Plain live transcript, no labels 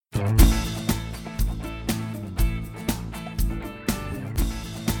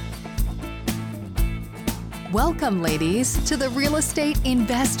Welcome, ladies, to the Real Estate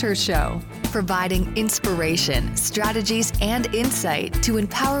Investor Show, providing inspiration, strategies, and insight to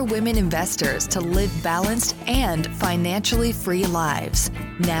empower women investors to live balanced and financially free lives.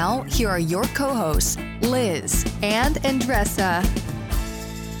 Now, here are your co-hosts, Liz and Andressa.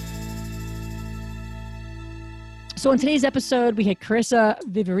 So in today's episode, we had Carissa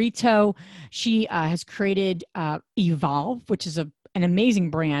Vivirito. She has created Evolve, which is an amazing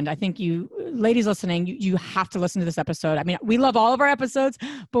brand. I think you ladies listening, you have to listen to this episode. I mean, we love all of our episodes,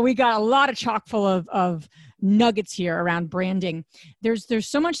 but we got a lot of chock full of nuggets here around branding. There's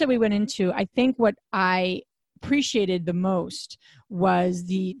so much that we went into. I think what I appreciated the most was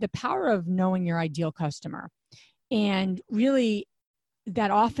the power of knowing your ideal customer. And really,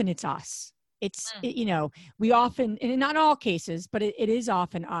 that often it's us. We often, and not all cases, but it is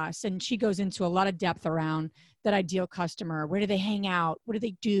often us. And she goes into a lot of depth around that ideal customer. Where do they hang out? What do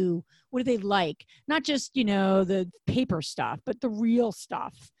they do? What do they like? Not just, the paper stuff, but the real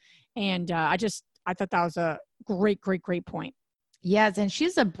stuff. And I thought that was a great point. Yes, and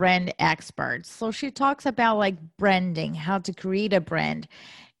she's a brand expert. So she talks about like branding, how to create a brand.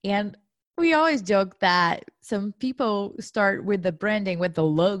 And we always joke that some people start with the branding, with the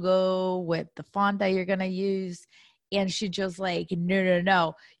logo, with the font that you're going to use. And she just like,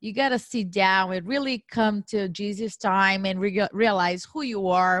 no. You got to sit down and really come to Jesus time and realize who you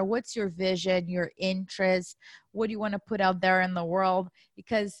are, what's your vision, your interests, what do you want to put out there in the world?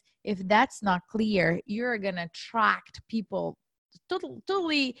 Because if that's not clear, you're going to attract people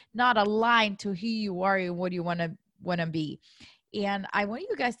totally not aligned to who you are and what you want to be. And I want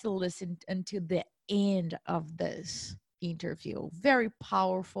you guys to listen until the end of this interview. Very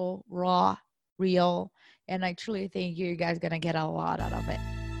powerful, raw, real. And I truly think you guys are going to get a lot out of it.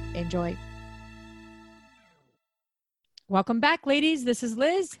 Enjoy. Welcome back, ladies. This is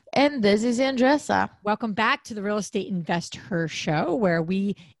Liz. And this is Andressa. Welcome back to the Real Estate Investor Show, where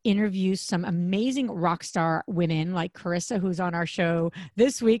we interview some amazing rock star women like Carissa, who's on our show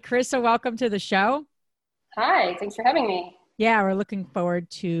this week. Carissa, welcome to the show. Hi, thanks for having me. Yeah, we're looking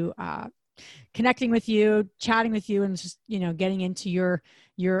forward to connecting with you, chatting with you, and just getting into your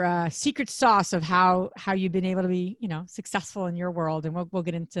secret sauce of how you've been able to be successful in your world, and we'll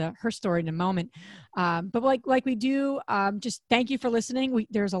get into her story in a moment. But like we do, just thank you for listening.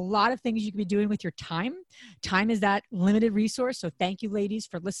 There's a lot of things you can be doing with your time. Time is that limited resource, so thank you, ladies,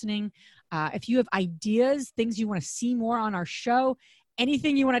 for listening. If you have ideas, things you want to see more on our show,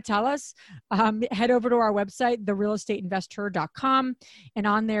 anything you want to tell us, head over to our website, therealestateinvestor.com. And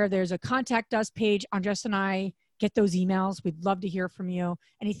on there's a contact us page. Andressa and I get those emails. We'd love to hear from you.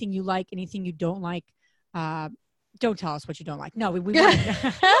 Anything you like, anything you don't like. Don't tell us what you don't like. No, we want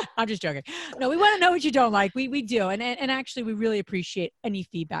I'm just joking. No, we want to know what you don't like. We do. And actually, we really appreciate any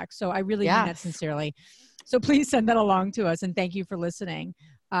feedback. So I really mean that sincerely. So please send that along to us. And thank you for listening.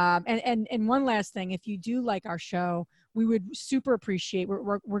 And one last thing, if you do like our show, we would super appreciate,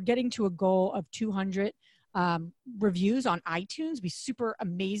 we're getting to a goal of 200 reviews on iTunes. It'd be super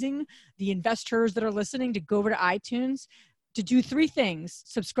amazing. The investors that are listening to go over to iTunes to do 3 things: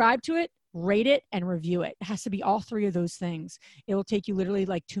 subscribe to it, rate it, and review it. It has to be all 3 of those things. It will take you literally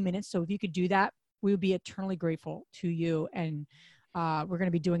like 2 minutes. So if you could do that, we would be eternally grateful to you. And we're going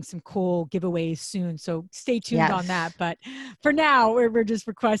to be doing some cool giveaways soon. So stay tuned on that. But for now, we're just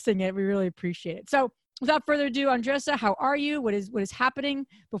requesting it. We really appreciate it. So without further ado, Andressa, how are you? What is happening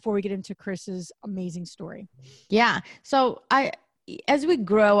before we get into Chris's amazing story? Yeah. So as we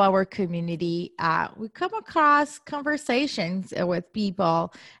grow our community, we come across conversations with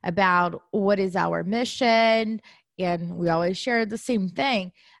people about what is our mission. And we always share the same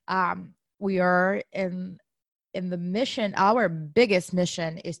thing. We are in the mission. Our biggest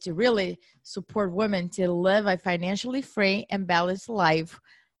mission is to really support women to live a financially free and balanced life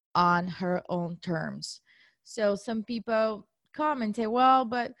on her own terms. So some people come and say, well,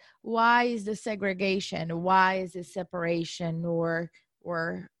 but why is the segregation? Why is the separation or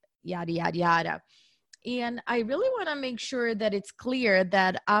yada, yada, yada? And I really want to make sure that it's clear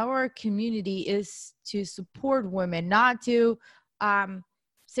that our community is to support women, not to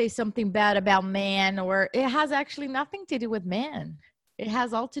say something bad about men, or it has actually nothing to do with men. It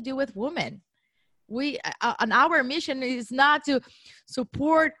has all to do with women. And our mission is not to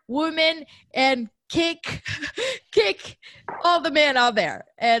support women and kick all the men out there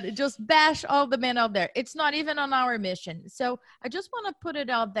and just bash all the men out there. It's not even on our mission. So I just want to put it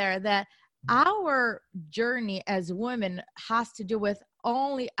out there that our journey as women has to do with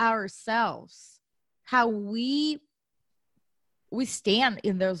only ourselves, how we stand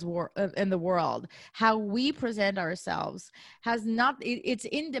in in the world, how we present ourselves it's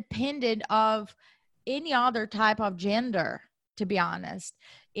independent of any other type of gender, to be honest.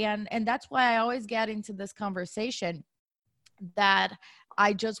 And that's why I always get into this conversation that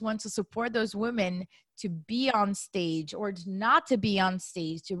I just want to support those women to be on stage or not to be on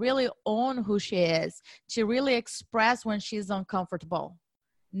stage, to really own who she is, to really express when she's uncomfortable,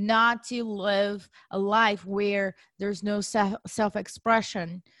 not to live a life where there's no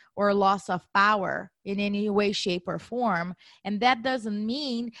self-expression or loss of power in any way, shape, or form. And that doesn't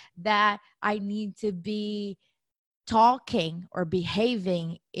mean that I need to be talking or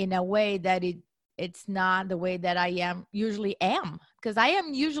behaving in a way that it's not the way that I usually am, because I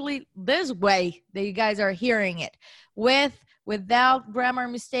am usually this way that you guys are hearing it, without grammar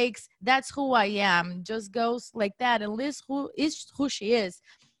mistakes. That's who I am. Just goes like that. And Liz, who she is.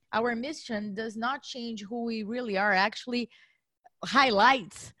 Our mission does not change who we really are. Actually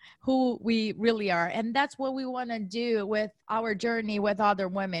highlights who we really are. And that's what we want to do with our journey with other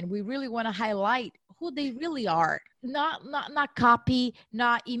women. We really want to highlight who they really are, not copy,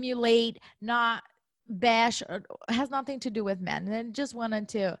 not emulate, not bash. It has nothing to do with men. And just wanted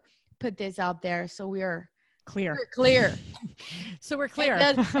to put this out there so we're clear. So we're clear.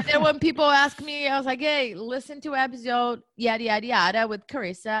 And then when people ask me, I was like, hey, listen to episode yada yada yada with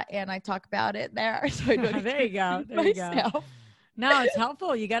Carissa, and I talk about it there. So I don't there you go. There you go. No, it's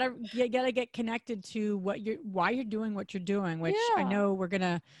helpful. You gotta get connected to why you're doing what you're doing, which I know we're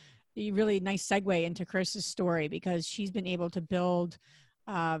gonna be really nice segue into Carissa's story, because she's been able to build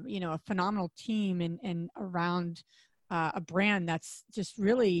a phenomenal team and around a brand that's just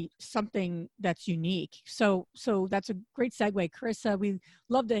really something that's unique. So that's a great segue. Carissa, we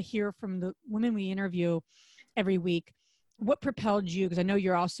love to hear from the women we interview every week. What propelled you, because I know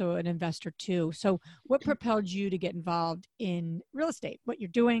you're also an investor too, so what propelled you to get involved in real estate, what you're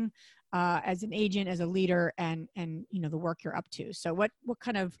doing as an agent, as a leader, and the work you're up to? So what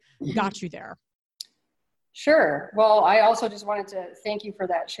kind of got you there? Sure. Well, I also just wanted to thank you for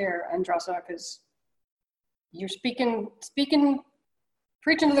that share, Andressa, because you're preaching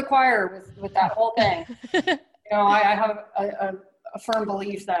to the choir with that whole thing. I have a firm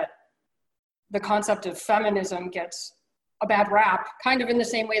belief that the concept of feminism gets a bad rap, kind of in the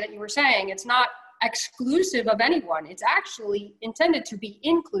same way that you were saying. It's not exclusive of anyone. It's actually intended to be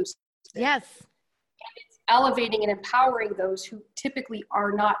inclusive. Yes. And it's elevating and empowering those who typically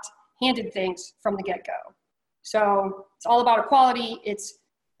are not handed things from the get-go. So it's all about equality. It's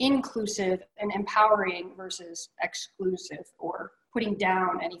inclusive and empowering versus exclusive or putting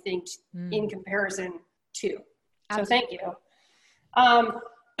down anything in comparison to. So thank you.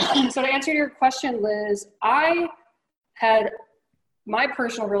 So to answer your question, Liz, my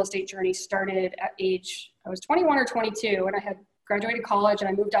personal real estate journey started at I was 21 or 22, and I had graduated college and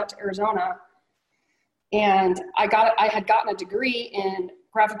I moved out to Arizona, and I had gotten a degree in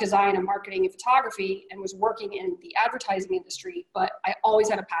graphic design and marketing and photography and was working in the advertising industry, but I always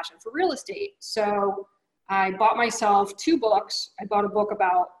had a passion for real estate. So I bought myself 2 books. I bought a book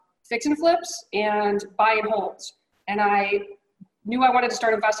about fix and flips and buy and holds. And I knew I wanted to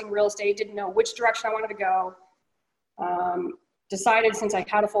start investing in real estate, didn't know which direction I wanted to go. Decided, since I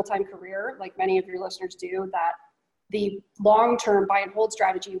had a full-time career, like many of your listeners do, that the long-term buy and hold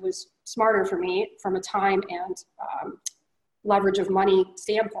strategy was smarter for me from a time and leverage of money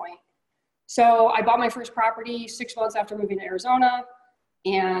standpoint. So I bought my first property 6 months after moving to Arizona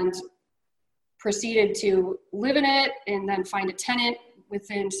and proceeded to live in it and then find a tenant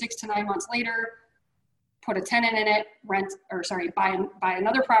within 6 to 9 months later, put a tenant in it, buy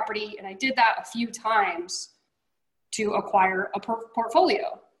another property. And I did that a few times to acquire a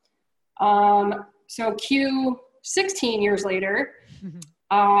portfolio. So cue 16 years later,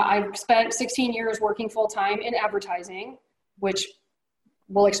 I've spent 16 years working full-time in advertising, which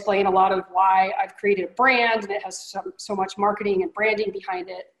will explain a lot of why I've created a brand and it has so much marketing and branding behind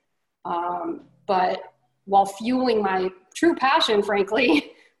it. But while fueling my true passion,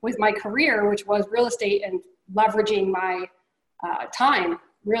 frankly, with my career, which was real estate and leveraging my time,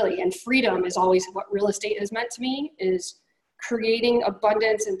 really, and freedom is always what real estate has meant to me, is creating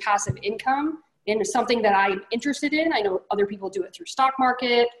abundance and passive income in something that I'm interested in. I know other people do it through stock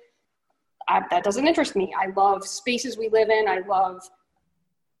market. That doesn't interest me. I love spaces we live in. I love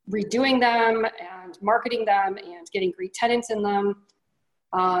redoing them and marketing them and getting great tenants in them.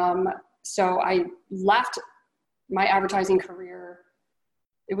 So I left my advertising career.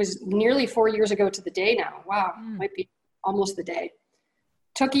 It was nearly 4 years ago to the day now. Wow, might be almost the day.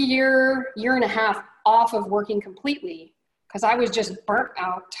 Took a year and a half off of working completely because I was just burnt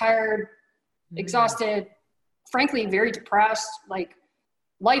out, tired, exhausted, frankly, very depressed. Like,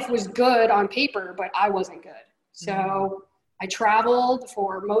 life was good on paper, but I wasn't good. So I traveled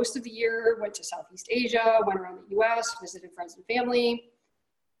for most of the year, went to Southeast Asia, went around the US, visited friends and family.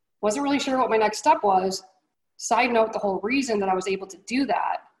 Wasn't really sure what my next step was. Side note, the whole reason that I was able to do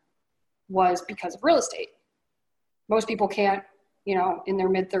that was because of real estate. Most people can't, you know, in their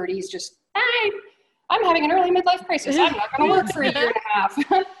mid 30s, just, hey, I'm having an early midlife crisis. I'm not going to work for a year and a half.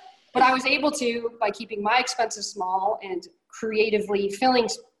 But I was able to, by keeping my expenses small and creatively filling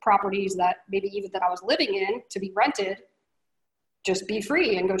properties that maybe even that I was living in to be rented, just be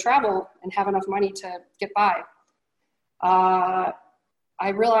free and go travel and have enough money to get by. I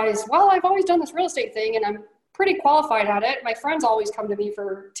realized, well, I've always done this real estate thing and I'm pretty qualified at it. My friends always come to me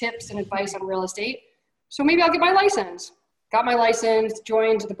for tips and advice on real estate. So maybe I'll get my license. Got my license,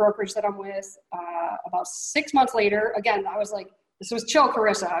 joined the brokerage that I'm with. About 6 months later, again, I was like, this was chill,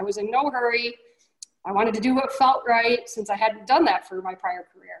 Carissa. I was in no hurry. I wanted to do what felt right since I hadn't done that for my prior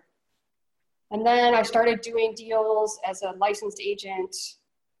career. And then I started doing deals as a licensed agent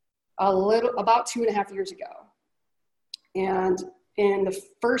about 2.5 years ago. And in the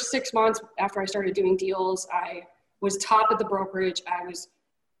first 6 months after I started doing deals, I was top at the brokerage. I was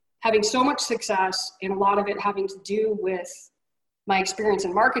having so much success, and a lot of it having to do with my experience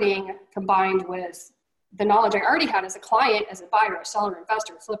in marketing combined with the knowledge I already had as a client, as a buyer, a seller,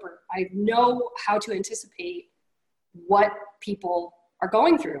 investor, flipper. I know how to anticipate what people are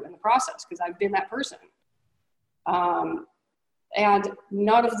going through in the process because I've been that person. And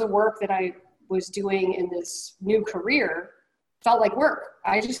none of the work that I was doing in this new career felt like work.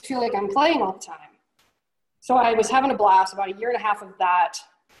 I just feel like I'm playing all the time. So I was having a blast, about 1.5 years of that.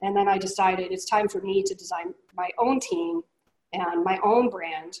 And then I decided it's time for me to design my own team and my own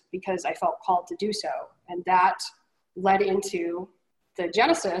brand because I felt called to do so. And that led into the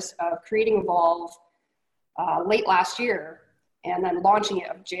genesis of creating Evolve late last year and then launching it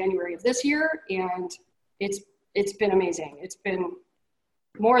of January of this year. And it's been amazing. It's been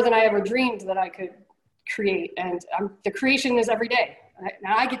more than I ever dreamed that I could create. And the creation is every day.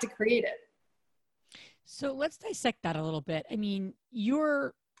 Now I get to create it. So let's dissect that a little bit. I mean,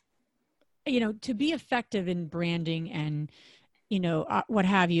 to be effective in branding and, what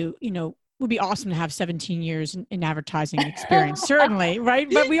have you, would be awesome to have 17 years in advertising experience, certainly, right?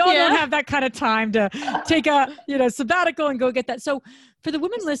 But we all don't have that kind of time to take a, sabbatical and go get that. So for the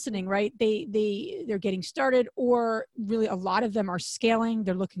women listening, right, they're getting started, or really a lot of them are scaling.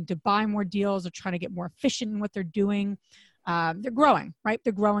 They're looking to buy more deals. They're trying to get more efficient in what they're doing. They're growing, right?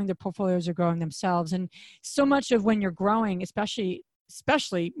 They're growing. Their portfolios are growing themselves. And so much of when you're growing, especially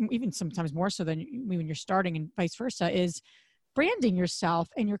even sometimes more so than when you're starting and vice versa, is branding yourself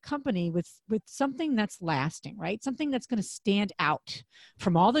and your company with something that's lasting, right? Something that's going to stand out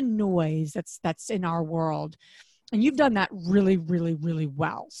from all the noise that's in our world. And you've done that really, really, really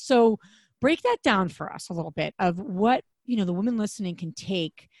well. So break that down for us a little bit of what, the women listening can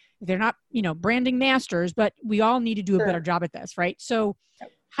take. They're not, branding masters, but we all need to do a better job at this, right? So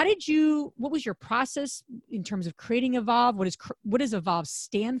what was your process in terms of creating Evolve? What does Evolve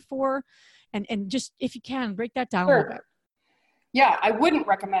stand for? And just, if you can, break that down a little bit. Yeah, I wouldn't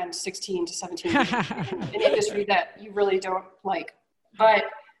recommend 16 to 17 in an industry that you really don't like. But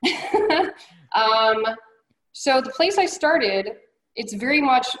so the place I started, it's very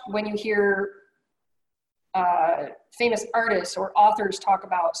much when you hear famous artists or authors talk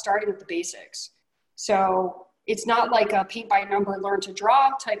about starting with the basics. So it's not like a paint by number, learn to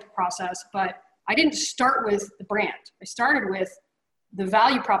draw type of process, but I didn't start with the brand. I started with the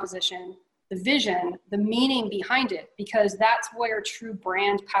value proposition, the vision, the meaning behind it, because that's where true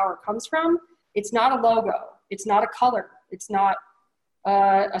brand power comes from. It's not a logo. It's not a color. It's not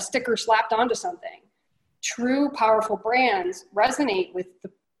a sticker slapped onto something. True powerful brands resonate with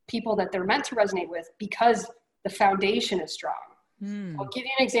the people that they're meant to resonate with because the foundation is strong. I'll give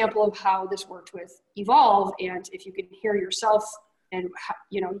you an example of how this worked with Evolve. And if you can hear yourself and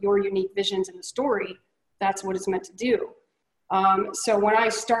your unique visions in the story, that's what it's meant to do. So when I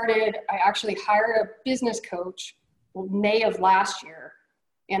started, I actually hired a business coach May of last year.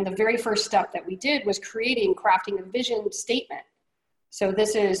 And the very first step that we did was crafting a vision statement. So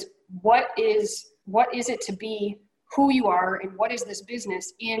this is, what is it to be who you are and what is this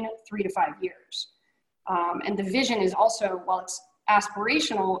business in 3 to 5 years? And the vision is also, while it's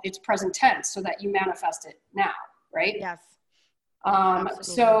aspirational, it's present tense so that you manifest it now, right? Yes.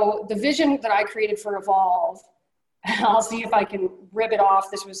 So the vision that I created for Evolve, I'll see if I can rip it off.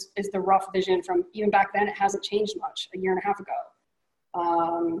 Is the rough vision from even back then. It hasn't changed much, 1.5 years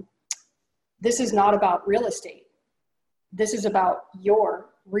ago. This is not about real estate. This is about your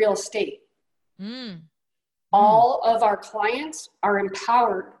real estate. All of our clients are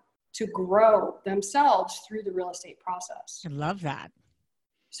empowered to grow themselves through the real estate process. I love that.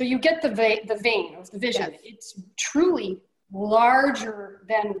 So you get the vein of the vision. Yes. It's truly larger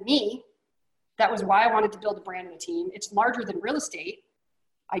than me. That was why I wanted to build a brand and a team. It's larger than real estate.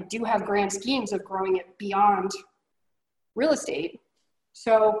 I do have grand schemes of growing it beyond real estate.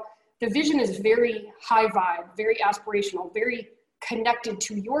 So the vision is very high vibe, very aspirational, very connected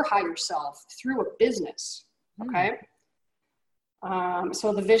to your higher self through a business. Okay.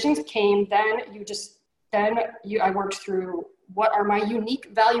 So the visions came, I worked through what are my unique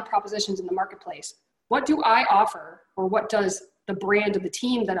value propositions in the marketplace? What do I offer, or what does the brand of the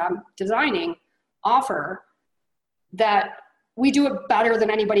team that I'm designing offer that we do it better than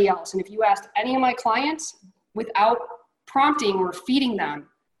anybody else? And if you asked any of my clients without prompting or feeding them,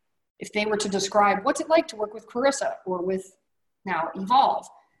 if they were to describe what's it like to work with Carissa or with now Evolve,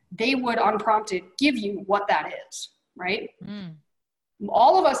 they would unprompted give you what that is, right?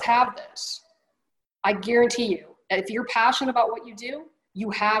 All of us have this. I guarantee you, if you're passionate about what you do, you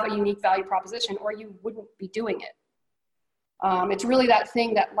have a unique value proposition, or you wouldn't be doing it. It's really that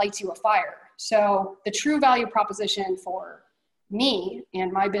thing that lights you a fire. So the true value proposition for me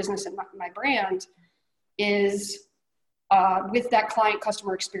and my business and my brand is with that client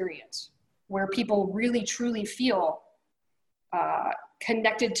customer experience, where people really truly feel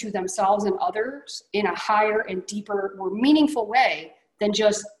connected to themselves and others in a higher and deeper, more meaningful way than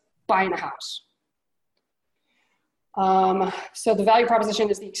just buying a house. So the value proposition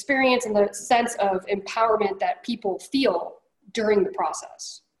is the experience and the sense of empowerment that people feel during the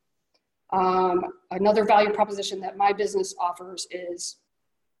process. Another value proposition that my business offers is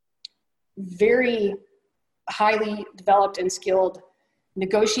very highly developed and skilled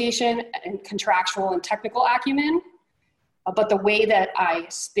negotiation and contractual and technical acumen. But the way that I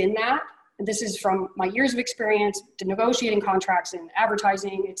spin that, and this is from my years of experience to negotiating contracts and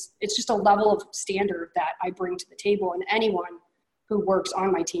advertising, it's just a level of standard that I bring to the table, and anyone who works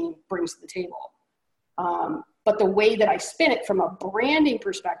on my team brings to the table. But the way that I spin it from a branding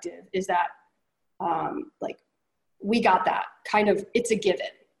perspective is that, like, we got that kind of, it's a given.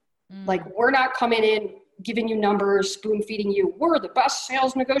 Like, we're not coming in, giving you numbers, spoon feeding you. We're the best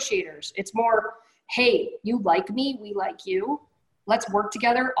sales negotiators. It's more, hey, you like me, we like you. Let's work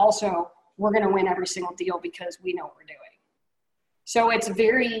together. Also, we're going to win every single deal because we know what we're doing. So it's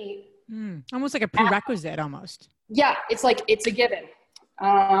very... almost like a prerequisite almost. Yeah, it's like, it's a given.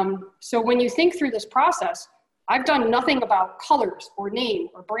 So when you think through this process, I've done nothing about colors or name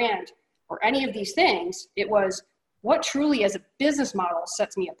or brand or any of these things. It was what truly as a business model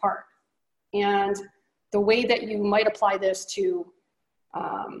sets me apart. And the way that you might apply this to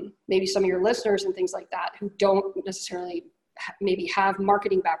maybe some of your listeners and things like that who don't necessarily maybe have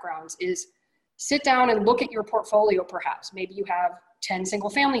marketing backgrounds is sit down and look at your portfolio. Perhaps maybe you have 10 single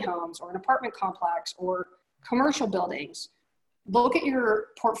family homes or an apartment complex or commercial buildings. Look at your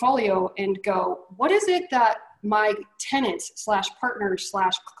portfolio and go, what is it that my tenants / partners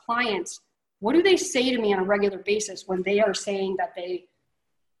 / clients, what do they say to me on a regular basis when they are saying that they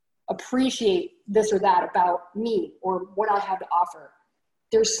appreciate this or that about me or what I have to offer?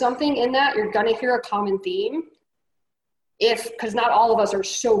 There's something in that. You're going to hear a common theme because not all of us are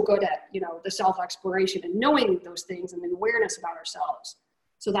so good at, the self-exploration and knowing those things and the awareness about ourselves.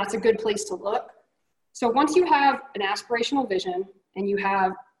 So that's a good place to look. So once you have an aspirational vision and you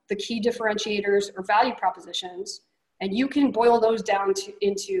have the key differentiators or value propositions, and you can boil those down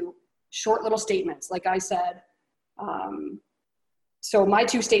into short little statements, like I said. So my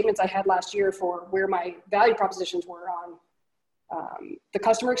 2 statements I had last year for where my value propositions were on the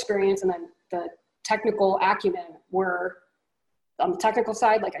customer experience and then the technical acumen were on the technical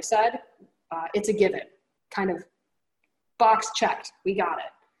side, like I said, it's a given, kind of box checked, we got it.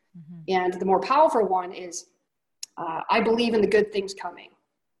 And the more powerful one is, I believe in the good things coming.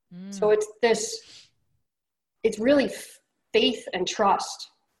 So it's really faith and trust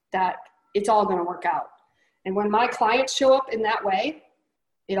that it's all going to work out. And when my clients show up in that way,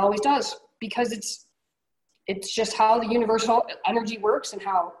 it always does, because it's just how the universal energy works and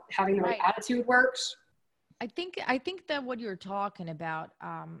how having the right attitude works. I think that what you're talking about,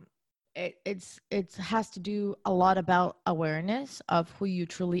 it has to do a lot about awareness of who you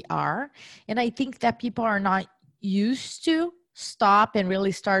truly are. And I think that people are not used to stop and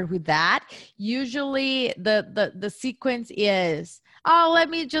really start with that. Usually the sequence is,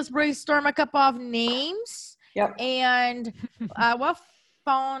 let me just brainstorm a couple of names. Yep. And what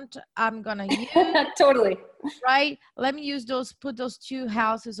font I'm gonna use. Totally. Right? Let me use put those 2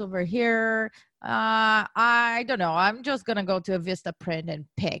 houses over here. I don't know. I'm just gonna go to a Vista Print and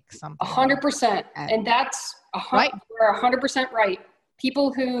pick something. 100%. And that's 100%, right.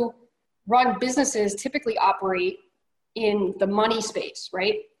 People who run businesses typically operate in the money space,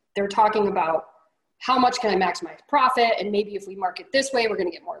 right? They're talking about how much can I maximize profit? And maybe if we market this way, we're going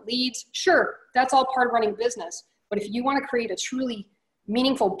to get more leads. Sure, that's all part of running a business. But if you want to create a truly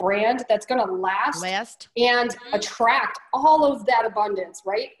meaningful brand that's going to last and attract all of that abundance,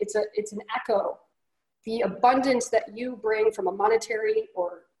 right? It's an echo. The abundance that you bring from a monetary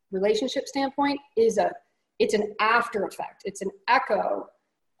or relationship standpoint it's an after effect. It's an echo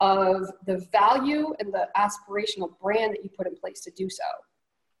of the value and the aspirational brand that you put in place to do so.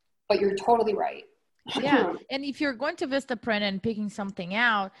 But you're totally right. Yeah. And if you're going to Vistaprint and picking something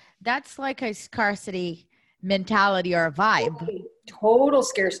out, that's like a scarcity mentality or a vibe. Total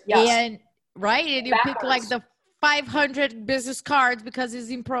scarcity. Yes. And right. And you pick like the 500 business cards because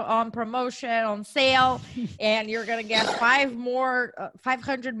it's on promotion, on sale, and you're going to get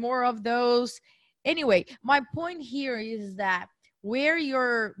 500 more of those. Anyway, my point here is that where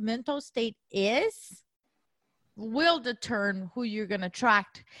your mental state is will determine who you're going to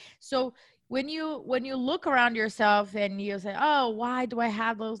attract. So when you look around yourself and you say, oh, why do I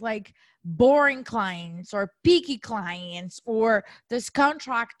have those like boring clients or picky clients, or this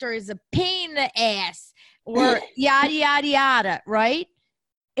contractor is a pain in the ass, or yada, yada, yada, right?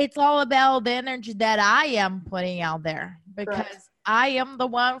 It's all about the energy that I am putting out there, because Correct. I am the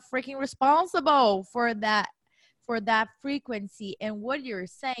one freaking responsible for that frequency. And what you're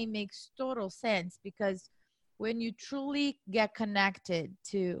saying makes total sense, because when you truly get connected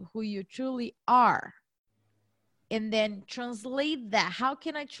to who you truly are, and then translate that, how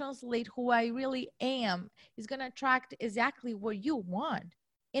can I translate who I really am, is going to attract exactly what you want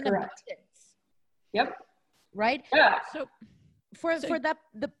in Correct. abundance. Yep. Right? Yeah. So for that,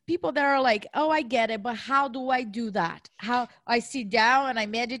 the people that are like, oh, I get it, but how do I do that? How I sit down and I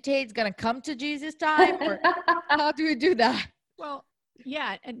meditate, it's going to come to Jesus time? Or how do we do that? Well,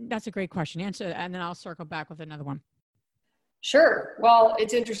 yeah, and that's a great question. Answer, and then I'll circle back with another one. Sure. Well,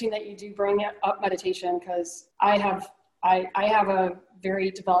 it's interesting that you do bring up meditation, because I have a very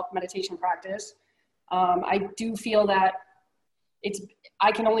developed meditation practice. I do feel that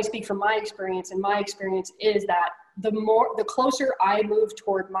I can only speak from my experience, and my experience is that the closer I move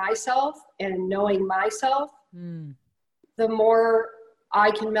toward myself and knowing myself, the more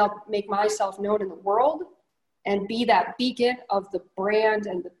I can make myself known in the world and be that beacon of the brand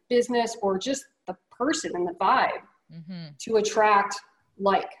and the business, or just the person and the vibe to attract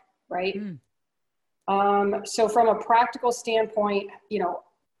right? So from a practical standpoint,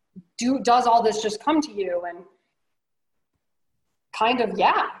 does all this just come to you? And kind of,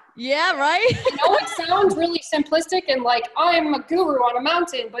 yeah. Yeah, right? I know it sounds really simplistic and like I'm a guru on a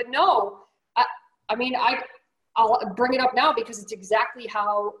mountain, but no, I'll bring it up now because it's exactly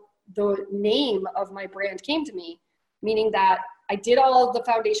how the name of my brand came to me, meaning that I did all of the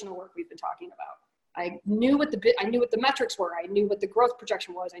foundational work we've been talking about. I knew what the metrics were. I knew what the growth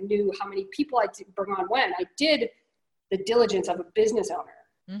projection was. I knew how many people I did bring on when. I did the diligence of a business owner.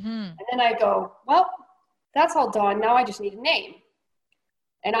 And then I go, well, that's all done. Now I just need a name.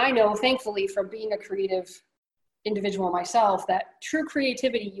 And I know, thankfully, from being a creative individual myself, that true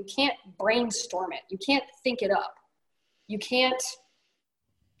creativity, you can't brainstorm it. You can't think it up. In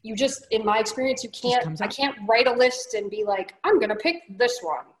my experience, I can't write a list and be like, I'm going to pick this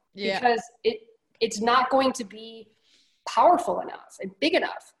one. Yeah. Because it's not going to be powerful enough and big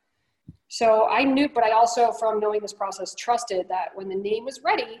enough. So I knew, but I also, from knowing this process, trusted that when the name was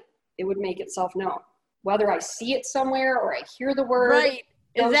ready, it would make itself known. Whether I see it somewhere or I hear the word. Right.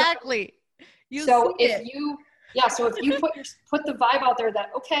 Exactly. So if you put the vibe out there that,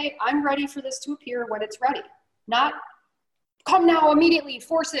 okay, I'm ready for this to appear when it's ready, not come now immediately,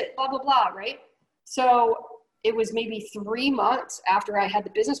 force it, blah, blah, blah. Right. So it was maybe 3 months after I had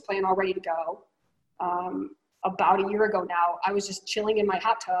the business plan all ready to go. About a year ago now, I was just chilling in my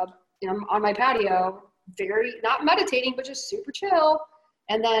hot tub, on my patio, not meditating, but just super chill.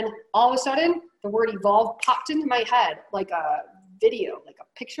 And then all of a sudden the word evolve popped into my head, like a video, like a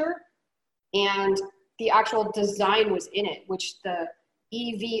picture, and the actual design was in it, which the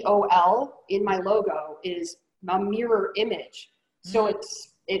EVOL in my logo is a mirror image. So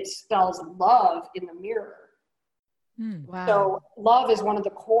it spells love in the mirror. Wow. So love is one of the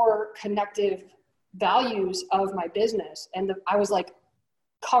core connective values of my business. And I was like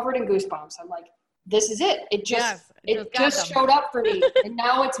covered in goosebumps. I'm like, this is it. It just showed up for me. And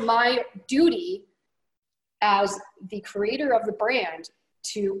now it's my duty as the creator of the brand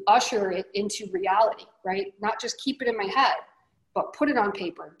to usher it into reality, right? Not just keep it in my head, but put it on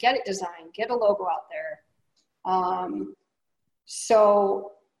paper, get it designed, get a logo out there.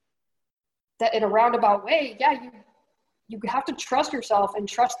 So that in a roundabout way, yeah, you have to trust yourself and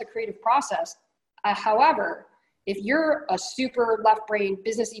trust the creative process. However, if you're a super left-brain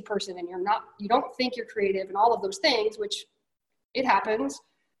businessy person and you don't think you're creative and all of those things, which it happens,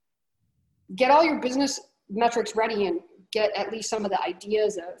 get all your business metrics ready and get at least some of the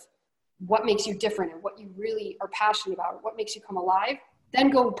ideas of what makes you different and what you really are passionate about, what makes you come alive. Then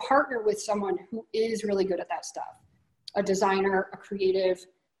go partner with someone who is really good at that stuff. A designer, a creative,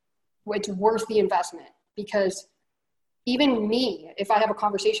 it's worth the investment. Because even me, if I have a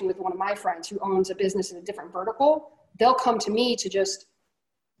conversation with one of my friends who owns a business in a different vertical, they'll come to me to just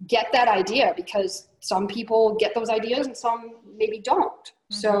get that idea, because some people get those ideas and some maybe don't.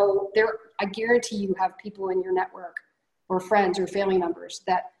 Mm-hmm. So I guarantee you have people in your network or friends or family members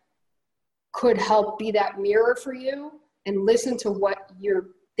that could help be that mirror for you and listen to what you're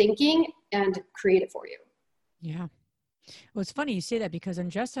thinking and create it for you. Yeah. Well, it's funny you say that, because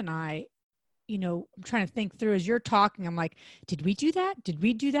Andressa and I, I'm trying to think through as you're talking. I'm like, did we do that? Did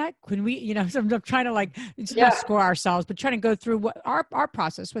we do that? Couldn't we, so I'm trying to not score ourselves, but trying to go through what our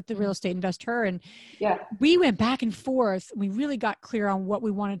process with the real estate investor. And we went back and forth. We really got clear on what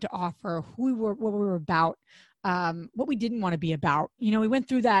we wanted to offer, what we were about, what we didn't want to be about. We went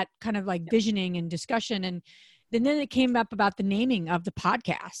through that kind of visioning and discussion, and then it came up about the naming of the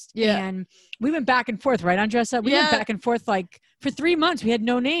podcast. Yeah. And we went back and forth, right, Andressa? We went back and forth for 3 months. We had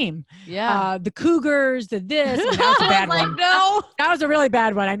no name. Yeah. The Cougars, the this. And that was a bad one. No. That was a really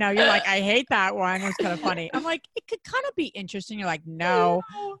bad one. I know. You're like, I hate that one. It was kind of funny. I'm like, it could kind of be interesting. You're like, no.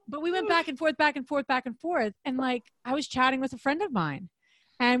 But we went back and forth, back and forth, back and forth. And I was chatting with a friend of mine,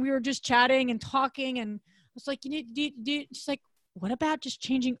 and we were just chatting and talking. And I was like, she's like, what about just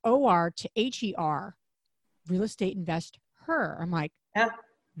changing OR to HER? Real estate invest her. I'm like,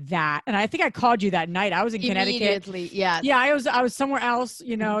 that. And I think I called you that night. I was in Connecticut. Yeah. Yeah. I was somewhere else,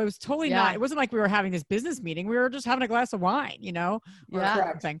 it was totally not, it wasn't like we were having this business meeting. We were just having a glass of wine, or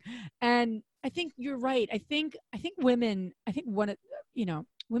something. And I think you're right. I think women,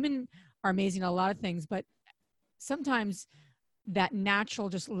 women are amazing at a lot of things, but sometimes that natural,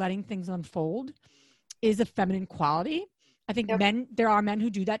 just letting things unfold is a feminine quality. I think there are men who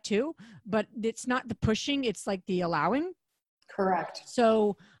do that too, but it's not the pushing, it's the allowing. Correct.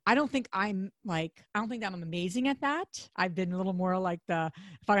 So I don't think I'm amazing at that. I've been a little more if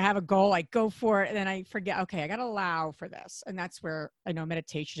I have a goal, go for it. And then I forget, okay, I got to allow for this. And that's where I know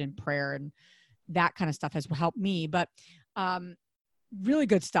meditation and prayer and that kind of stuff has helped me, but really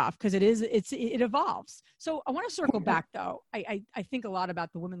good stuff. Cause it evolves. So I want to circle back though. I think a lot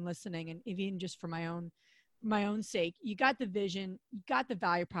about the women listening, and even just for my own sake, you got the vision, you got the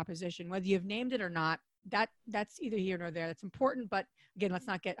value proposition, whether you've named it or not, that's either here nor there. That's important. But again, let's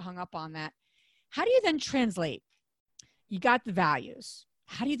not get hung up on that. How do you then translate? You got the values.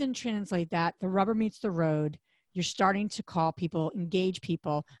 How do you then translate that? The rubber meets the road. You're starting to call people, engage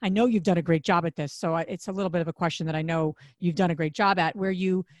people. I know you've done a great job at this. So it's a little bit of a question that I know you've done a great job at, where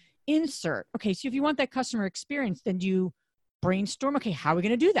you insert, okay, so if you want that customer experience, then do you brainstorm, okay, how are we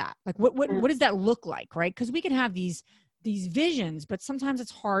going to do that? What does that look like? Right. Cause we can have these visions, but sometimes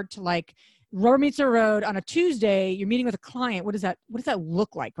it's hard to rubber meets the road on a Tuesday, you're meeting with a client. What does that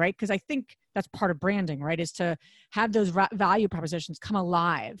look like? Right. Cause I think that's part of branding, right? Is to have those value propositions come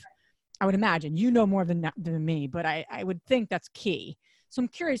alive. I would imagine, more than me, but I would think that's key. So I'm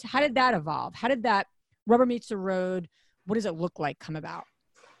curious, how did that evolve? How did that rubber meets the road? What does it look like come about?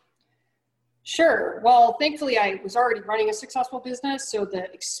 Sure. Well, thankfully I was already running a successful business, so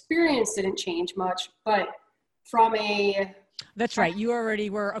the experience didn't change much, but That's right. You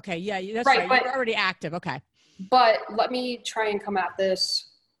already were, okay. Yeah, that's right. You were already active. Okay. But let me try and come at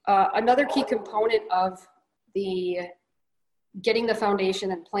this. Another key component of the getting the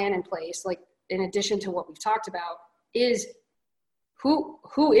foundation and plan in place, in addition to what we've talked about, is who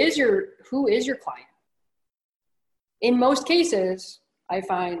is your client? In most cases, I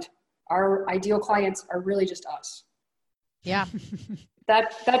find our ideal clients are really just us. Yeah.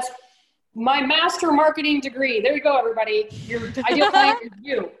 That's my master marketing degree. There you go, everybody. Your ideal client is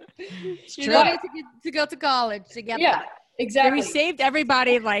you. You don't need to go to college to get that. Exactly. And we saved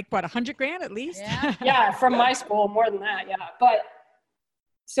everybody $100,000 at least. Yeah. Yeah, from my school, more than that. Yeah. But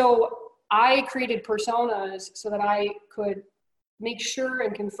so I created personas so that I could make sure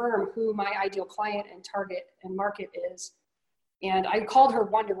and confirm who my ideal client and target and market is. And I called her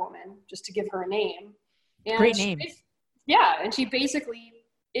Wonder Woman just to give her a name. And great name. And she basically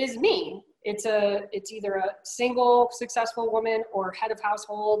is me. It's either a single successful woman or head of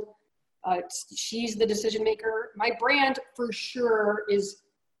household. She's the decision maker. My brand for sure is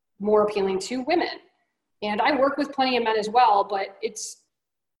more appealing to women. And I work with plenty of men as well, but it's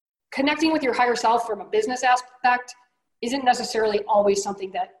connecting with your higher self from a business aspect isn't necessarily always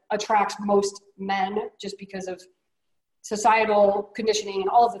something that attracts most men just because of societal conditioning and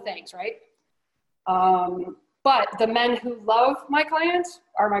all of the things, right? But the men who love my clients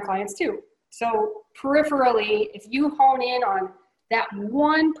are my clients too. So peripherally, if you hone in on that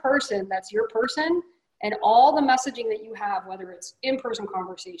one person that's your person, and all the messaging that you have, whether it's in-person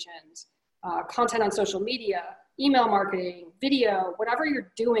conversations, content on social media, email marketing, video, whatever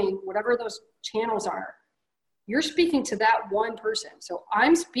you're doing, whatever those channels are, you're speaking to that one person. So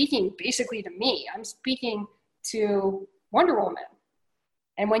I'm speaking basically to me. I'm speaking to Wonder Woman.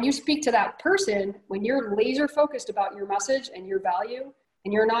 And when you speak to that person, when you're laser focused about your message and your value,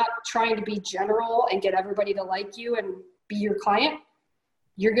 and you're not trying to be general and get everybody to like you and be your client,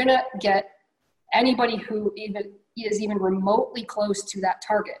 you're gonna get anybody who is even remotely close to that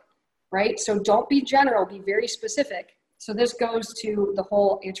target, right? So don't be general, be very specific. So this goes to the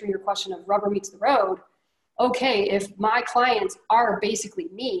whole answering your question of rubber meets the road. Okay, if my clients are basically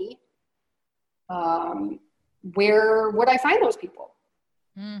me, where would I find those people?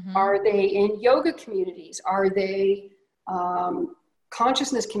 Mm-hmm. Are they in yoga communities? Are they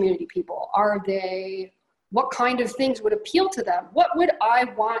consciousness community people? Are they, what kind of things would appeal to them? What would I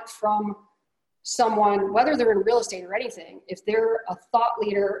want from someone, whether they're in real estate or anything? If they're a thought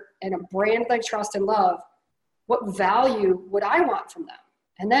leader and a brand I trust and love, what value would I want from them?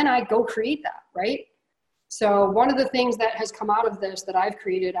 And then I go create that, right? So one of the things that has come out of this that I've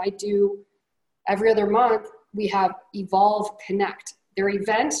created, I do every other month, we have Evolve Connect. They're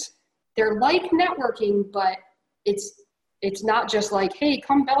events, they're like networking, but it's not just like, hey,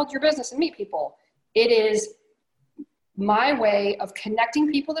 come build your business and meet people. It is my way of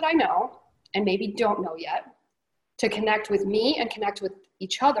connecting people that I know and maybe don't know yet to connect with me and connect with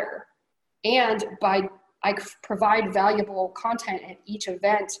each other. And I provide valuable content at each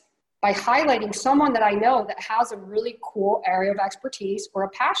event by highlighting someone that I know that has a really cool area of expertise or a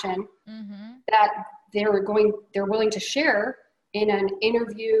passion that they're willing to share in an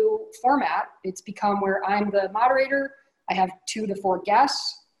interview format. It's become where I'm the moderator. I have 2 to 4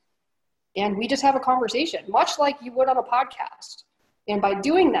 guests, and we just have a conversation, much like you would on a podcast. And by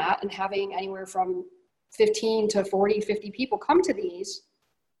doing that and having anywhere from 15 to 40, 50 people come to these,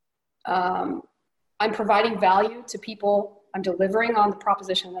 I'm providing value to people. I'm delivering on the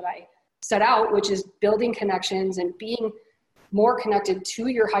proposition that I set out, which is building connections and being more connected to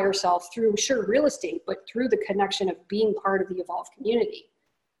your higher self through, sure, real estate, but through the connection of being part of the Evolve community.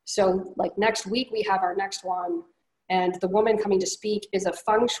 So like next week, we have our next one, and the woman coming to speak is a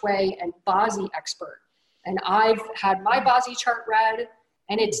feng shui and Bazi expert. And I've had my Bazi chart read,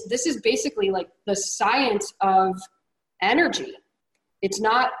 and this is basically like the science of energy. It's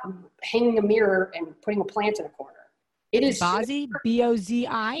not hanging a mirror and putting a plant in a corner. It is Bazi,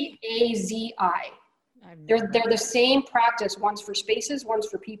 B-O-Z-I? B-A-Z-I. They're the same practice, one's for spaces, one's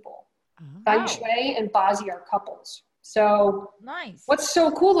for people. Oh. Feng Shui and Bazi are couples. So nice. What's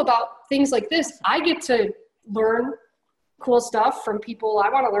so cool about things like this, I get to learn cool stuff from people I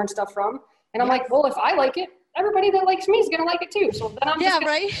want to learn stuff from. And I'm like, well, if I like it, everybody that likes me is going to like it too. So then I'm just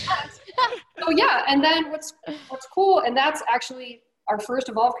right. So yeah. And then what's cool, and that's actually our first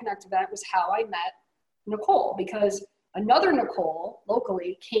Evolve Connect event, was how I met Nicole, because another Nicole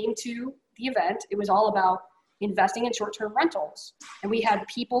locally came to the event. It was all about investing in short-term rentals. And we had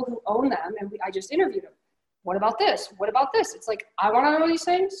people who own them, and I just interviewed them. What about this? What about this? It's like, I want to know these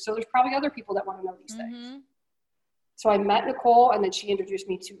things, so there's probably other people that want to know these things. So I met Nicole, and then she introduced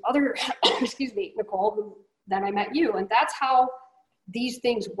me to other, Nicole, who then I met you. And that's how these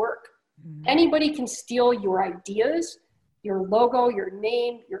things work. Anybody can steal your ideas, your logo, your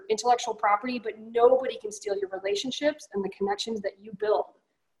name, your intellectual property, but nobody can steal your relationships and the connections that you build.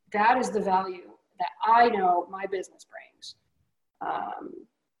 That is the value that I know my business brings.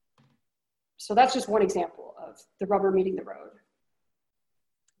 So that's just one example of the rubber meeting the road.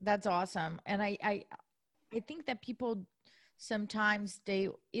 That's awesome. And I think that people sometimes, they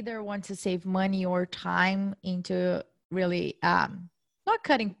either want to save money or time into really not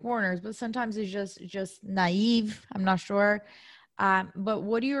cutting corners, but sometimes it's just naive. I'm not sure. But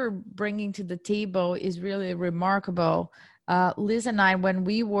what you're bringing to the table is really remarkable. Liz and I, when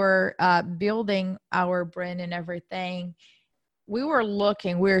we were building our brand and everything,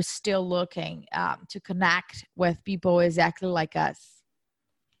 we're still looking to connect with people exactly like us.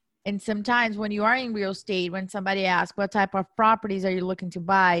 And sometimes when you are in real estate, when somebody asks, what type of properties are you looking to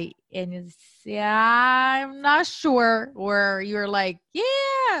buy? And it's, yeah, I'm not sure. Or you're like,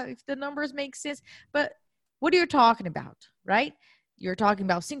 yeah, if the numbers make sense. But what are you talking about, right? You're talking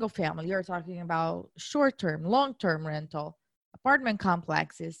about single family. You're talking about short-term, long-term rental, apartment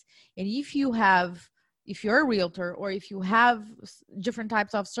complexes. And if you have if you're a realtor or if you have different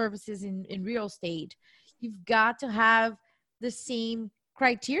types of services in real estate, you've got to have the same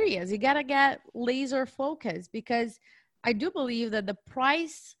criteria. You got to get laser focused, because I do believe that the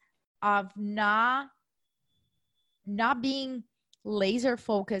price of not being laser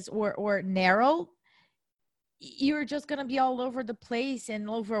focused or narrow, you're just going to be all over the place and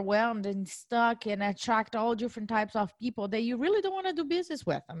overwhelmed and stuck and attract all different types of people that you really don't want to do business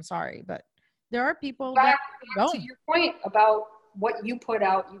with. I'm sorry, but there are people back that to your point about what you put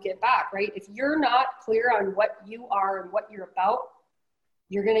out, you get back, right? If you're not clear on what you are and what you're about,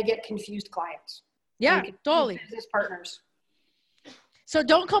 you're going to get confused clients. Yeah, totally. Business partners. So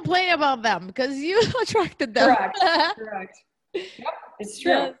don't complain about them because you attracted them. Correct. Yep, it's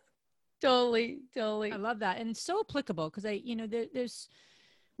true. Yes, totally. I love that. And it's so applicable because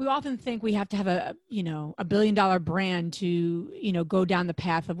we often think we have to have a $1 billion brand to, go down the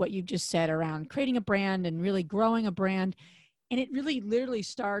path of what you've just said around creating a brand and really growing a brand. And it really literally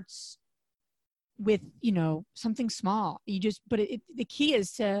starts with, something small. The key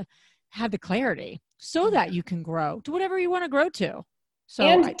is to have the clarity so that you can grow to whatever you want to grow to.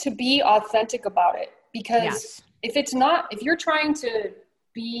 So to be authentic about it, because if you're trying to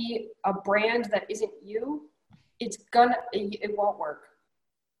be a brand that isn't you, it won't work.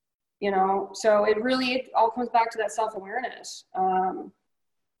 So it all comes back to that self-awareness.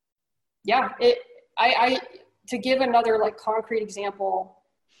 To give another like concrete example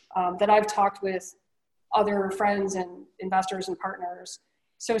that I've talked with other friends and investors and partners.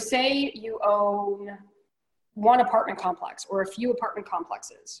 So say you own one apartment complex or a few apartment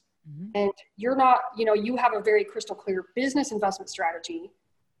complexes, and you're not, you have a very crystal clear business investment strategy.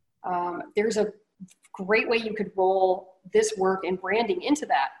 There's a great way you could roll this work and branding into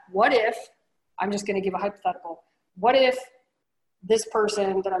that. What if, I'm just going to give a hypothetical, what if this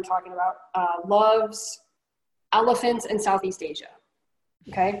person that I'm talking about loves elephants in Southeast Asia?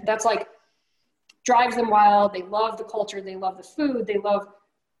 Okay. That's like drives them wild. They love the culture. They love the food.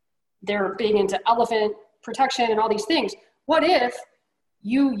 They're big into elephant protection and all these things. What if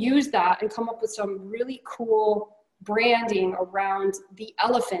you use that and come up with some really cool branding around the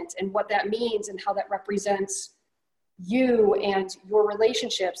elephant and what that means and how that represents you and your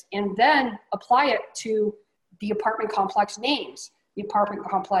relationships, and then apply it to the apartment complex names, the apartment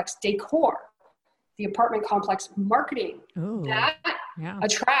complex decor, the apartment complex marketing. Ooh, that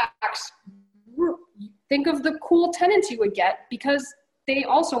attracts, think of the cool tenants you would get because they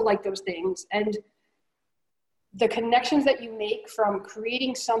also like those things. And the connections that you make from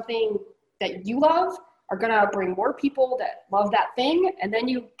creating something that you love are going to bring more people that love that thing. And then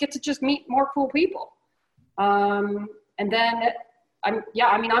you get to just meet more cool people. And then I'm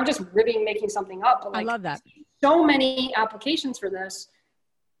just making something up. But I love that. So many applications for this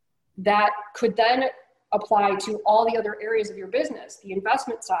that could then apply to all the other areas of your business, the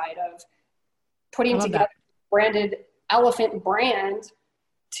investment side of putting together a branded elephant brand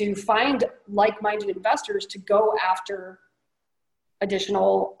to find like-minded investors to go after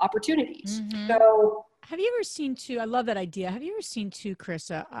additional opportunities. So have you ever seen I love that idea. Have you ever seen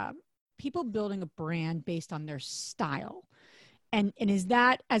Carissa, people building a brand based on their style? And is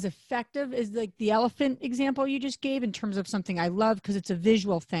that as effective as like the elephant example you just gave in terms of something I love because it's a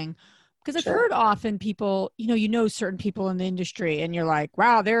visual thing? Because I've heard often people, certain people in the industry and you're like,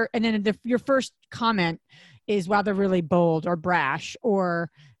 wow, and then your first comment is, wow, they're really bold or brash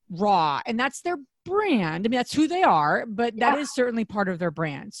or raw. And that's their brand. I mean, that's who they are, but that is certainly part of their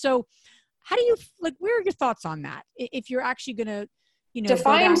brand. So how do you, where are your thoughts on that? If you're actually going to,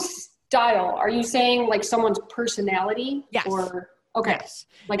 define style. Are you saying like someone's personality? Yes. Okay. Yes.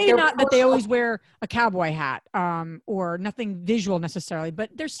 Like maybe not that they always wear a cowboy hat or nothing visual necessarily, but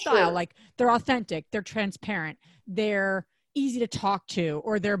their style, like they're authentic, they're transparent, they're easy to talk to,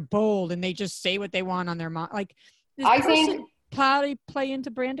 or they're bold and they just say what they want on their mind. Like, I think probably play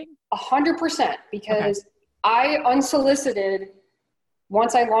into branding 100% because I unsolicited,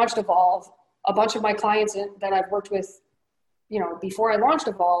 once I launched Evolve, a bunch of my clients that I've worked with, before I launched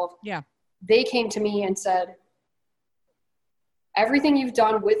Evolve, they came to me and said, everything you've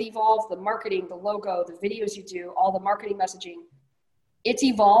done with Evolve, the marketing, the logo, the videos you do, all the marketing messaging, it's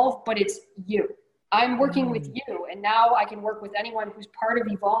Evolve, but it's you. I'm working with you, and now I can work with anyone who's part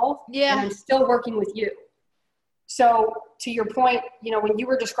of Evolve, and I'm still working with you. So to your point, when you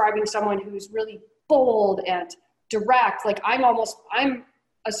were describing someone who's really bold and direct, like I'm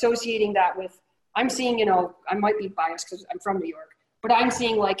associating that with, I'm seeing, I might be biased because I'm from New York, but I'm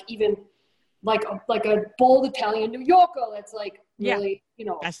seeing like a bold Italian New Yorker that's like really,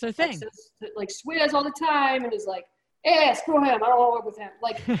 that's their thing. Like swears all the time and is like, screw him, I don't want to work with him.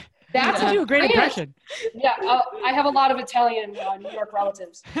 Like That's You do a great brand. impression. Yeah, I have a lot of Italian New York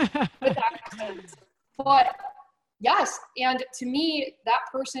relatives with accents. But yes, and to me, that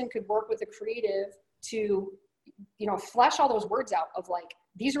person could work with a creative to, flesh all those words out of like,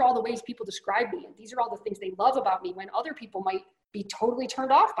 these are all the ways people describe me, and these are all the things they love about me, when other people might be totally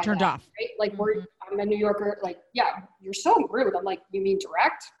turned off by that. Right? Like, I'm a New Yorker, like, yeah, you're so rude. I'm like, you mean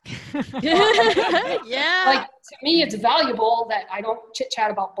direct? Yeah. Like, to me, it's valuable that I don't chit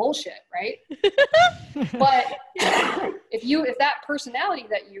chat about bullshit, right? But if that personality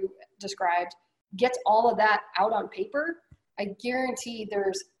that you described gets all of that out on paper, I guarantee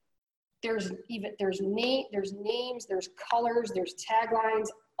there's names, there's colors, there's taglines,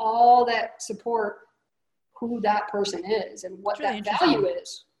 all that support who that person is and what really that value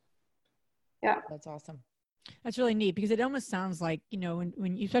is. Yeah. That's awesome. That's really neat, because it almost sounds like,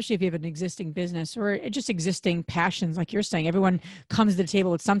 when you, especially if you have an existing business or just existing passions, like you're saying, everyone comes to the table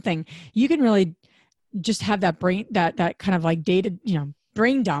with something, you can really just have that that kind of like data,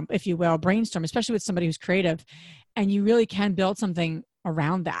 brain dump, if you will, brainstorm, especially with somebody who's creative, and you really can build something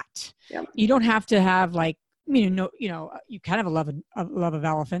around that. Yep. You don't have to have like, you can have a love of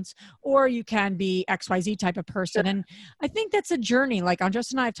elephants, or you can be XYZ type of person. Sure. And I think that's a journey. Like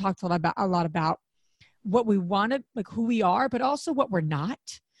Andres and I have talked a lot about what we want to, like who we are, but also what we're not.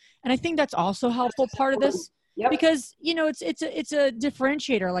 And I think that's also a helpful part of this. Yep. Because, it's a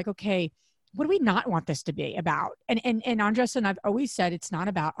differentiator. Like, okay, what do we not want this to be about? And Andres and I've always said, it's not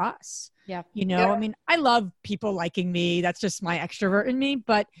about us. Yeah. I mean, I love people liking me. That's just my extrovert in me.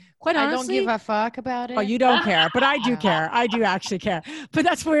 But quite honestly, I don't give a fuck about it. Oh, you don't care, but I do care. I do actually care. But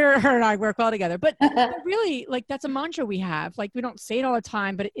that's where her and I work well together. But really, like, that's a mantra we have. Like, we don't say it all the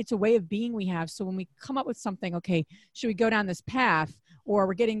time, but it's a way of being we have. So when we come up with something, okay, should we go down this path, or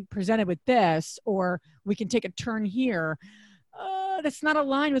we're getting presented with this, or we can take a turn here, that's not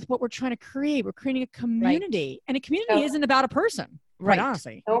aligned with what we're trying to create. We're creating a community, and a community isn't about a person, quite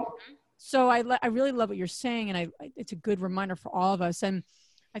honestly. Nope. So I really love what you're saying, and it's a good reminder for all of us. And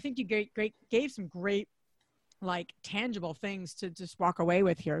I think you gave some great, like, tangible things to just walk away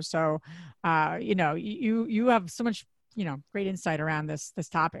with here. So, you have so much, great insight around this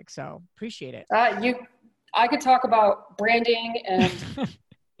topic. So appreciate it. I could talk about branding and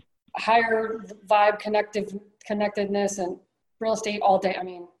higher vibe connectedness and real estate all day. I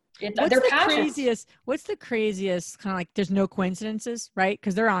mean, What's the craziest kind of, like, there's no coincidences, right?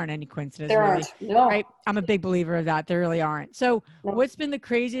 Because there aren't any coincidences. There really, aren't. No. Right? I'm a big believer of that. There really aren't. So what's been the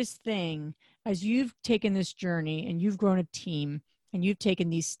craziest thing as you've taken this journey and you've grown a team and you've taken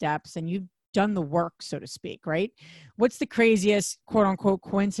these steps and you've done the work, so to speak, right? What's the craziest quote unquote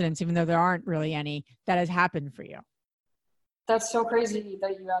coincidence, even though there aren't really any, that has happened for you? That's so crazy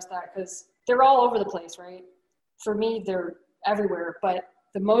that you asked that, because they're all over the place, right? For me, they're everywhere. But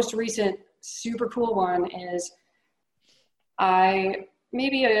the most recent super cool one is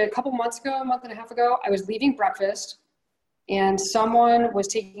maybe a couple months ago, a month and a half ago, I was leaving breakfast and someone was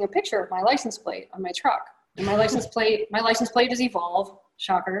taking a picture of my license plate on my truck. And my license plate is Evolve,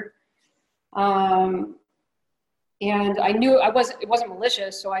 shocker. And I knew it wasn't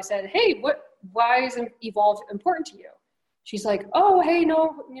malicious. So I said, hey, why is Evolve important to you? She's like, oh, hey,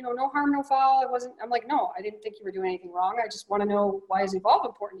 no harm, no foul. I'm like, no, I didn't think you were doing anything wrong. I just want to know, why is Evolve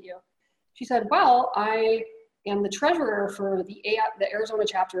important to you? She said, well, I am the treasurer for the Arizona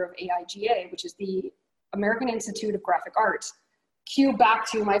chapter of AIGA, which is the American Institute of Graphic Arts. Cue back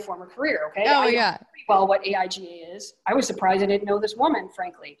to my former career, okay? Oh, I yeah. know pretty well what AIGA is. I was surprised I didn't know this woman,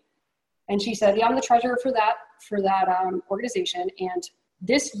 frankly. And she said, yeah, I'm the treasurer for that organization. And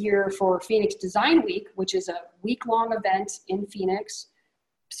this year for Phoenix Design Week, which is a week-long event in Phoenix,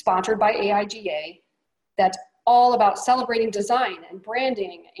 sponsored by AIGA, that's all about celebrating design and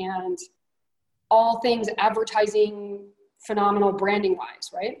branding and all things advertising, phenomenal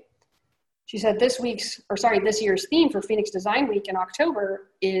branding-wise, right? She said this year's theme for Phoenix Design Week in October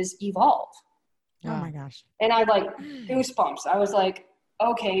is Evolve. Oh my gosh. And I goosebumps. I was like,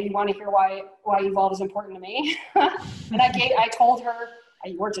 okay, you want to hear why Evolve is important to me? And I told her,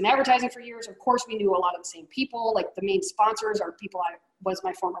 I worked in advertising for years. Of course, we knew a lot of the same people. Like, the main sponsors are people was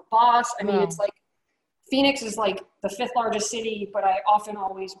my former boss. I mean, It's like, Phoenix is like the 5th largest city, but I often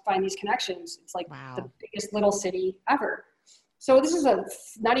always find these connections. It's like the biggest little city ever. So this is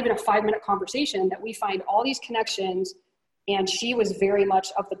not even a 5-minute conversation that we find all these connections. And she was very much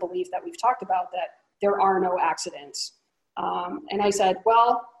of the belief that we've talked about, that there are no accidents. And I said,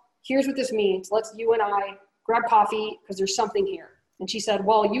 well, here's what this means. Let's you and I grab coffee, because there's something here. And she said,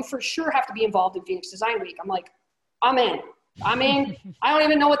 well, you for sure have to be involved in Phoenix Design Week. I'm like, I'm in. I mean, I don't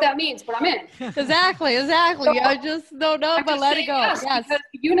even know what that means, but I'm in. Exactly. So, I just don't know, but let it go. Yes. Because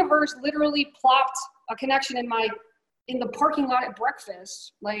the universe literally plopped a connection in the parking lot at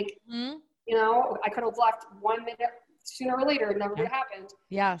breakfast. Like, you know, I could have left 1 minute sooner or later. It never would have happened.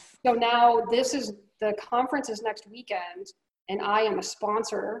 Yes. So now the conference is next weekend, and I am a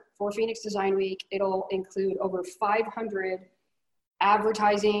sponsor for Phoenix Design Week. It'll include over 500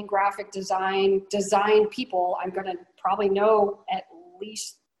 advertising, graphic design people. I'm going to probably know at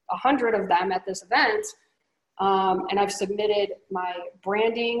least 100 of them at this event. And I've submitted my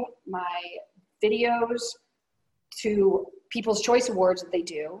branding, my videos to People's Choice Awards that they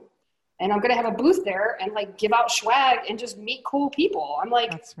do. And I'm going to have a booth there and like give out swag and just meet cool people. I'm like,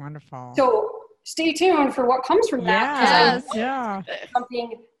 that's wonderful. So stay tuned for what comes from that. Yeah.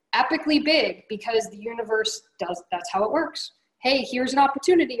 Something epically big, because the universe that's how it works. Hey, here's an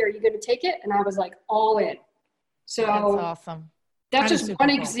opportunity. Are you going to take it? And I was like, all in. So that's awesome. That's just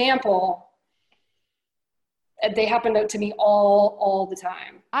one example. They happen to me all the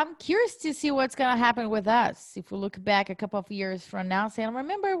time. I'm curious to see what's going to happen with us if we look back a couple of years from now, saying,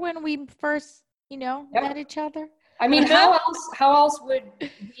 remember when we first, met each other? I mean, how else would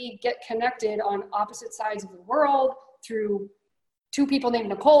we get connected on opposite sides of the world through two people named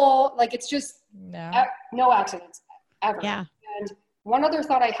Nicole? Like, it's just no accidents ever. Yeah. And one other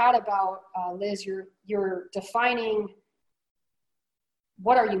thought I had about Liz, you're defining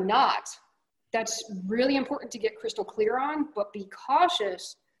what are you not. That's really important to get crystal clear on, but be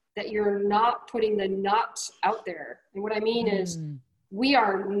cautious that you're not putting the nots out there. And what I mean is, we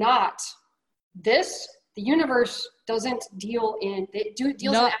are not this. The universe doesn't deal in, deals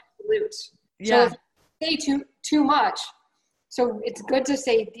in absolutes. Yeah. So if you say too much, so it's good to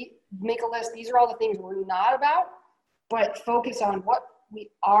say, make a list. These are all the things we're not about, but focus on what we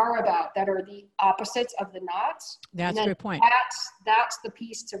are about that are the opposites of the nots. That's a good point. That's the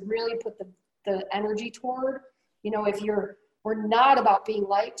piece to really put the energy toward. If we're not about being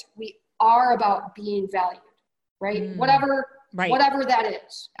liked, we are about being valued, right? Whatever that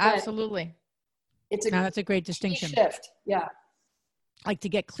is. Absolutely. That's a great distinction. Shift. Yeah. Like to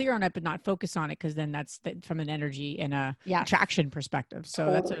get clear on it, but not focus on it. Cause then that's from an energy and a attraction perspective. So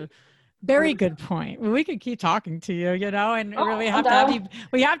that's a very good point. Well, we could keep talking to you, and really have to have you.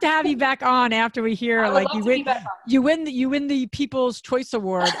 We have to have you back on after we hear you win the People's Choice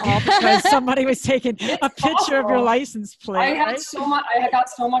Award, all because somebody was taking a picture of your license plate. I got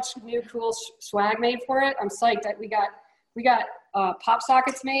so much new cool swag made for it. I'm psyched that we got pop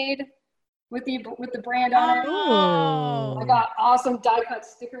sockets made with the brand on it. Oh. I got awesome die cut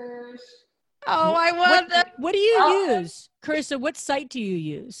stickers. Oh, I want that. What do you use, Carissa? What site do you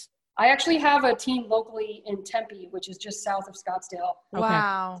use? I actually have a team locally in Tempe, which is just south of Scottsdale.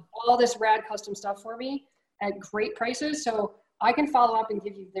 Wow. All this rad custom stuff for me at great prices. So I can follow up and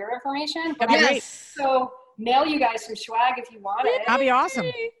give you their information. But so mail you guys some swag if you want it. That'd be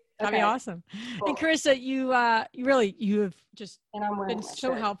awesome. That'd be awesome. Cool. And Carissa, you have just been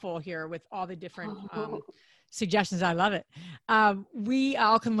so helpful here with all the different suggestions. I love it. We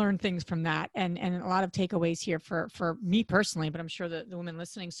all can learn things from that and a lot of takeaways here for me personally, but I'm sure the women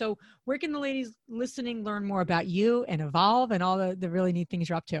listening. So where can the ladies listening learn more about you and Evolve and all the really neat things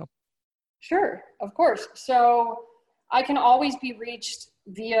you're up to? Sure, of course. So I can always be reached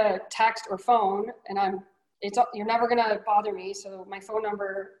via text or phone, and you're never going to bother me. So my phone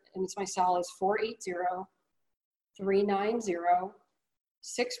number, and it's my cell, is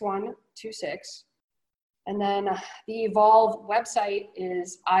 480-390-6126. And then the Evolve website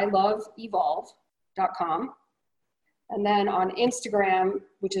is iloveevolve.com. And then on Instagram,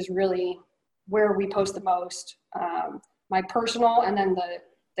 which is really where we post the most, my personal, and then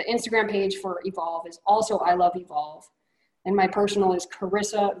the Instagram page for Evolve is also I Love Evolve. And my personal is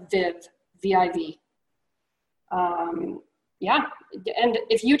Carissa Viv, V-I-V. And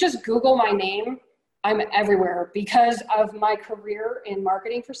if you just Google my name, I'm everywhere because of my career in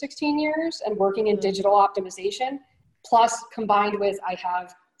marketing for 16 years and working in digital optimization. Plus, combined with, I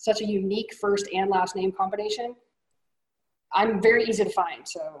have such a unique first and last name combination. I'm very easy to find.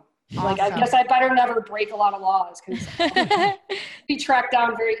 So I guess I better never break a lot of laws because be tracked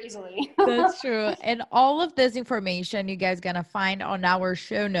down very easily. That's true. And all of this information you guys going to find on our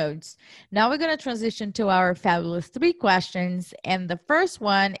show notes. Now we're going to transition to our fabulous 3 questions. And the first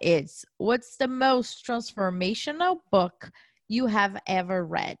one is, what's the most transformational book you have ever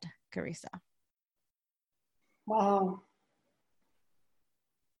read, Carissa? Wow.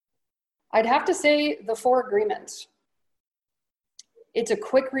 I'd have to say The 4 Agreements. It's a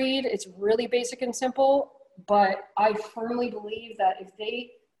quick read. It's really basic and simple, but I firmly believe that if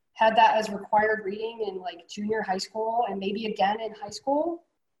they had that as required reading in like junior high school and maybe again in high school,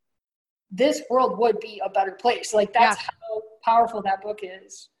 this world would be a better place. Like that's how powerful that book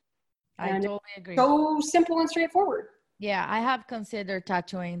is. I totally agree. So simple and straightforward. Yeah, I have considered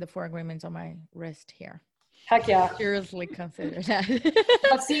tattooing the 4 agreements on my wrist here. Heck yeah. Seriously consider that.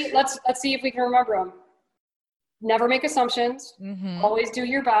 Let's see if we can remember them. Never make assumptions. Always do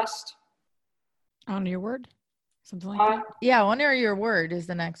your best. Honor your word. Something like that. Yeah, honor your word is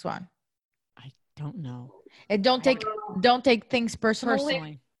the next one. I don't know. And don't take things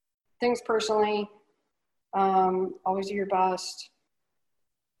personally. Things personally. Always do your best.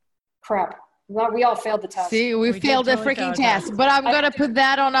 Crap. We all failed the test. See, we failed the freaking test. But I'm going to put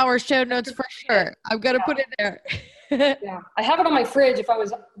that on our show notes for sure. I'm going to put it there. Yeah. I have it on my fridge if I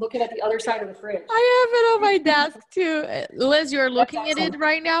was looking at the other side of the fridge. I have it on my desk too. Liz, you're looking at it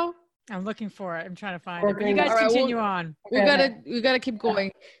right now? I'm looking for it. I'm trying to find it. But you guys continue on. We gotta keep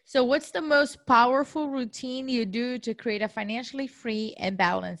going. So what's the most powerful routine you do to create a financially free and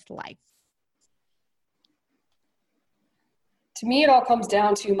balanced life? To me, it all comes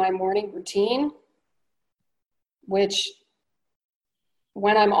down to my morning routine, which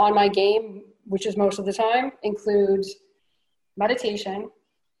when I'm on my game, which is most of the time, includes meditation,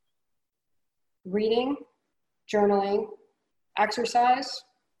 reading, journaling, exercise,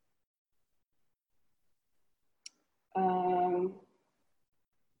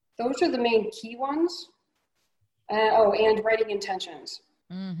 those are the main key ones. And writing intentions.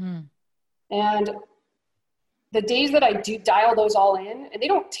 And the days that I do dial those all in, and they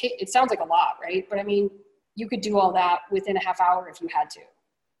don't take, it sounds like a lot, right? But I mean, you could do all that within a half hour if you had to.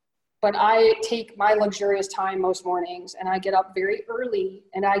 But I take my luxurious time most mornings and I get up very early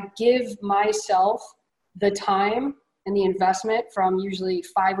and I give myself the time and the investment from usually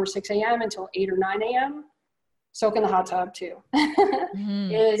 5 or 6 a.m. until 8 or 9 a.m. Soak in the hot tub too.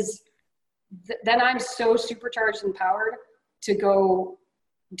 Then I'm so supercharged and empowered to go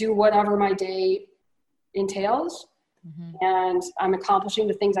do whatever my day entails. And I'm accomplishing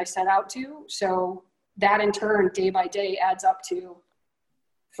the things I set out to. So that in turn, day by day, adds up to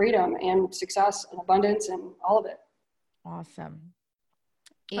freedom and success and abundance and all of it. Awesome.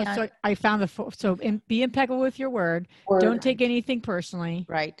 And so I found be impeccable with your word. Don't take anything personally.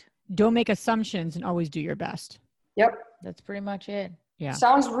 Right. Don't make assumptions and always do your best. Yep. That's pretty much it. Yeah.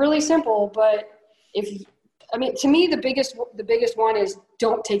 Sounds really simple, but to me, the biggest one is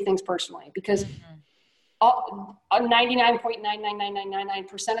don't take things personally, because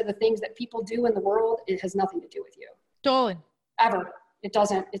 99.99999% of the things that people do in the world, it has nothing to do with you. Totally. Ever. It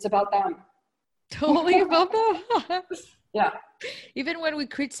doesn't. It's about them. Totally about them. Yeah. Even when we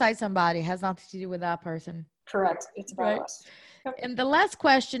criticize somebody, it has nothing to do with that person. Correct. It's about us. Yep. And the last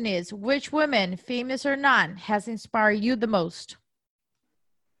question is, which woman, famous or not, has inspired you the most?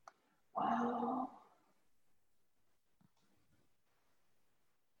 Wow.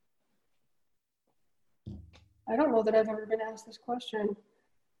 I don't know that I've ever been asked this question,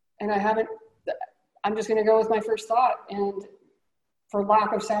 and I haven't. I'm just going to go with my first thought, and for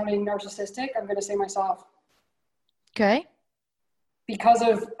lack of sounding narcissistic, I'm going to say myself. Okay. Because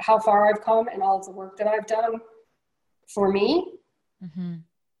of how far I've come and all of the work that I've done for me,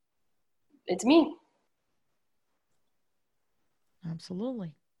 it's me.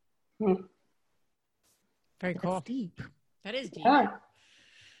 Absolutely. Very cool. That's deep. That is deep. Yeah.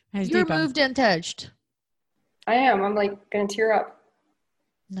 You're moved and touched. I am. I'm like going to tear up.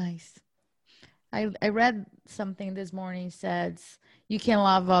 Nice. I read something this morning. It says you can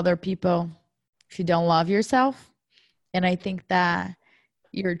love other people if you don't love yourself. And I think that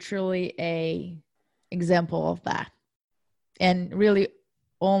you're truly a example of that and really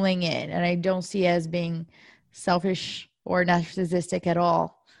owning it. And I don't see it as being selfish or narcissistic at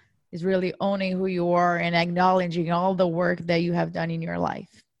all. It's really owning who you are and acknowledging all the work that you have done in your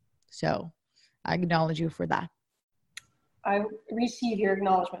life. So I acknowledge you for that. I receive your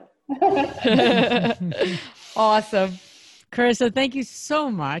acknowledgement. Awesome. Carissa, thank you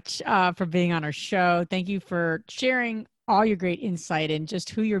so much for being on our show. Thank you for sharing all your great insight and just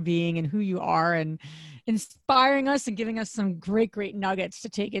who you're being and who you are, and inspiring us and giving us some great nuggets to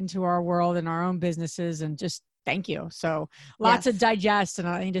take into our world and our own businesses. And just thank you. So lots to digest, and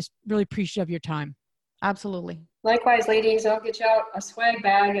I just really appreciate your time. Absolutely. Likewise, ladies. I'll get you out a swag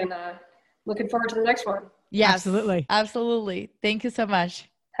bag, and looking forward to the next one. Yes, absolutely. Absolutely. Thank you so much.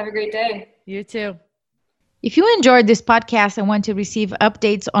 Have a great day. You too. If you enjoyed this podcast and want to receive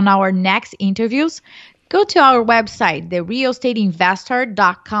updates on our next interviews, go to our website,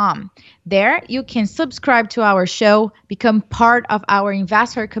 therealestateinvestor.com. There, you can subscribe to our show, become part of our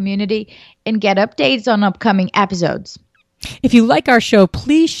investor community, and get updates on upcoming episodes. If you like our show,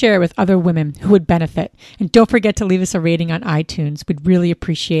 please share with other women who would benefit. And don't forget to leave us a rating on iTunes. We'd really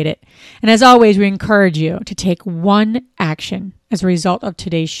appreciate it. And as always, we encourage you to take one action as a result of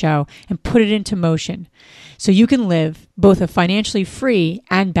today's show and put it into motion so you can live both a financially free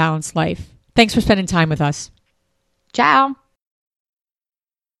and balanced life. Thanks for spending time with us. Ciao.